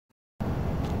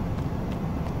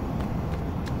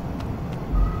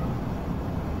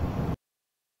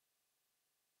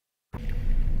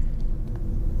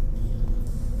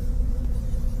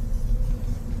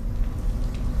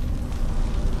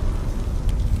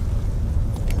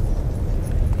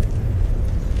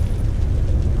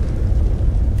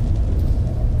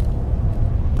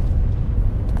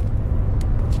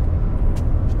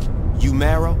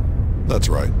That's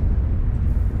right.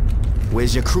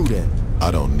 Where's your crew then?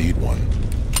 I don't need one.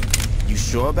 You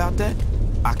sure about that?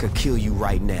 I could kill you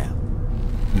right now.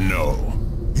 No,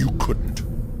 you couldn't.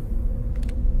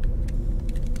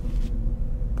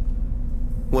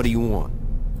 What do you want?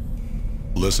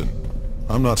 Listen,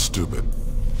 I'm not stupid.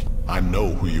 I know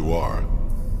who you are.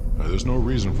 There's no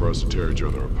reason for us to tear each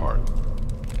other apart.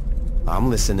 I'm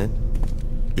listening.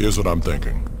 Here's what I'm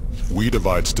thinking. We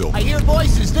divide still. I hear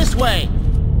voices this way!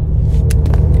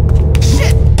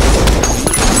 Shit!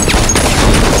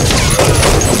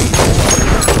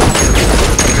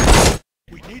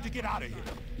 We need to get out of here.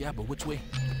 Yeah, but which way?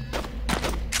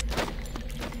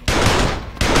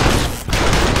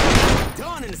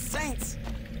 Dawn and the Saints!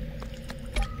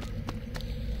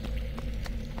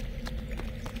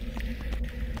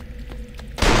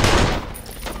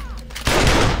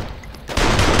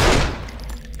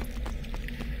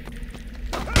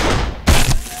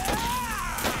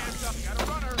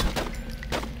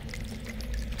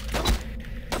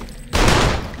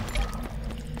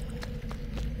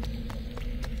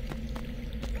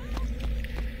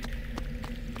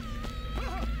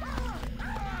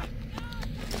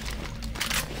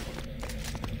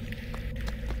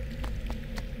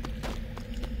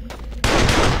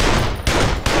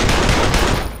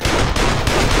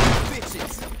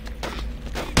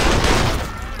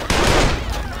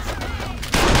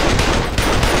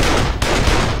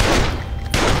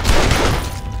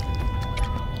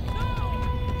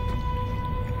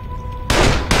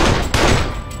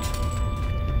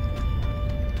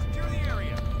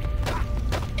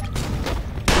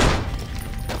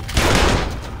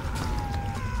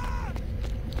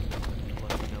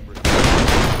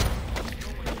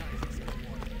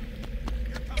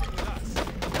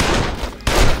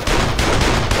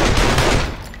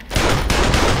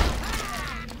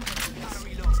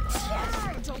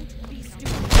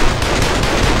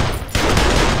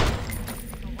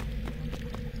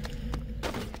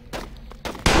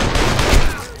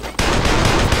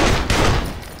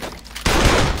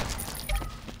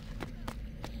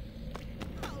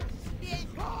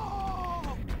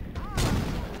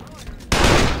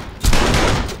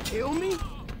 Kill me? Alright,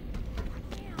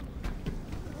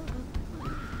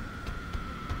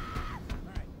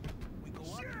 we go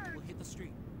up, we'll hit the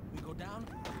street. We go down,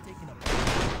 we're taking a...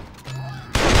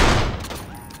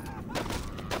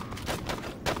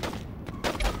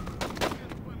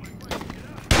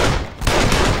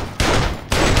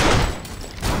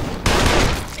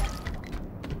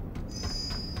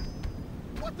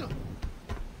 What the?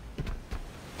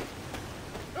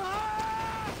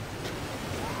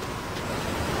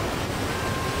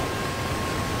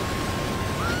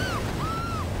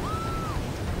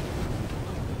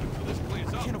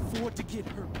 I can't afford to get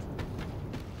hurt.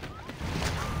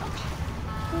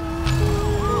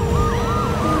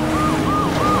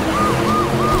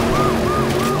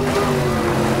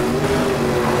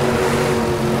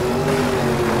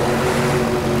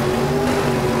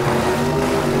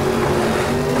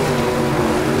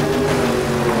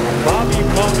 Bobby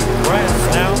on the grass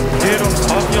now, get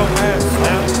off your ass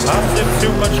now. I sip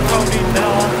too much codeine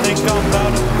now, I think I'm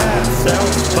about to pass out.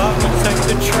 Bobby, take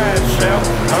the trash out,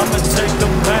 I'ma take the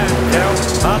Mac out.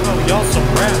 I know y'all some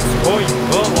rats, boy, you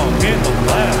belong in the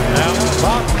lab now.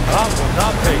 Bobby, I will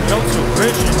not pay no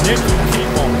tuition if you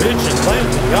keep on bitching.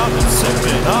 Lately I've been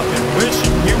sipping, I've been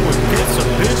wishing you would get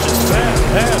some bitches. Fat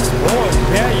ass boy,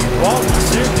 yeah, you always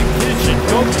in the kitchen.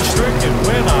 Go be stricken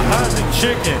when I hide the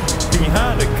chicken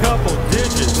behind a couple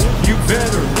digits. You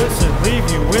better listen, leave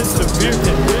you in severe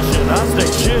condition. I stay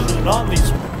shitting on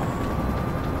these.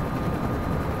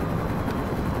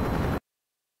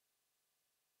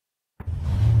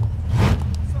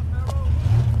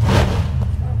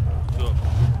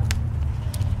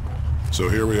 So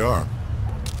here we are.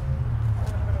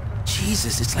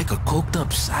 Jesus, it's like a coked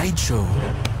up sideshow.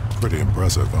 Pretty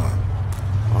impressive,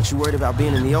 huh? Aren't you worried about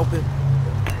being in the open?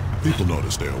 People know to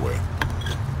stay away.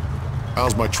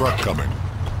 How's my truck coming?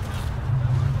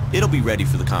 It'll be ready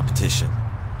for the competition.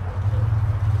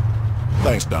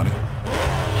 Thanks, Donnie.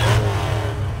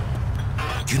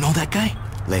 You know that guy?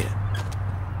 Later.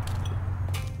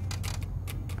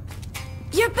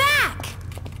 You're back!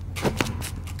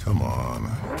 Come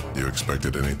on. You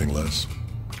expected anything less?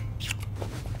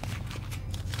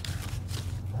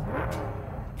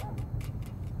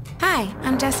 Hi,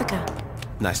 I'm Jessica.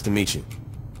 Nice to meet you.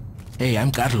 Hey,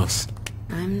 I'm Carlos.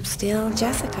 I'm still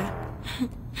Jessica.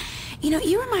 You know,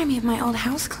 you remind me of my old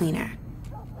house cleaner.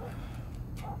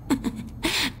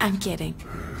 I'm kidding.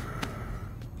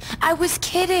 I was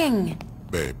kidding!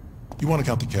 Babe, you want to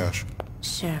count the cash?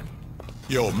 Sure.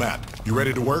 Yo, Matt, you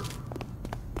ready to work?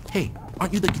 Hey,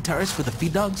 Aren't you the guitarist for the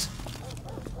Feed Dogs?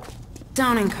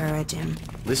 Don't encourage him.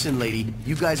 Listen, lady,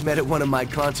 you guys met at one of my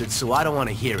concerts, so I don't want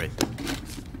to hear it.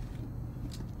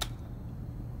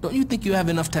 Don't you think you have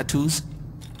enough tattoos?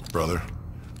 Brother,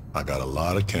 I got a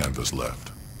lot of canvas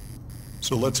left.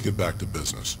 So let's get back to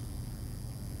business.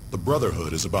 The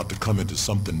Brotherhood is about to come into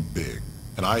something big,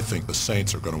 and I think the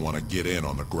Saints are going to want to get in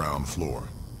on the ground floor.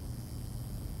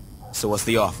 So what's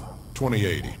the offer?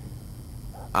 2080.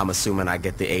 I'm assuming I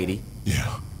get the 80.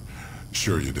 Yeah,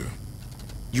 sure you do.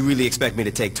 You really expect me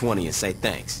to take 20 and say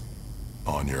thanks?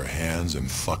 On your hands and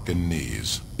fucking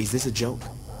knees. Is this a joke?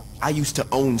 I used to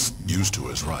own... Used to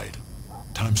is right.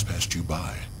 Time's passed you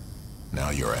by. Now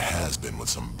you're a has-been with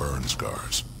some burn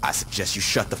scars. I suggest you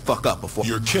shut the fuck up before...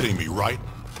 You're kidding me, right?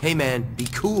 Hey man, be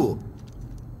cool.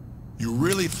 You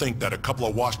really think that a couple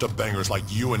of washed-up bangers like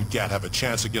you and Gat have a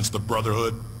chance against the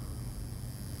Brotherhood?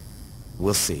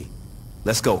 We'll see.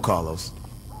 Let's go, Carlos.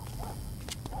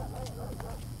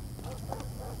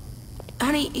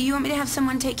 Honey, you want me to have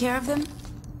someone take care of them?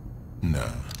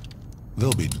 Nah.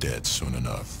 They'll be dead soon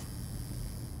enough.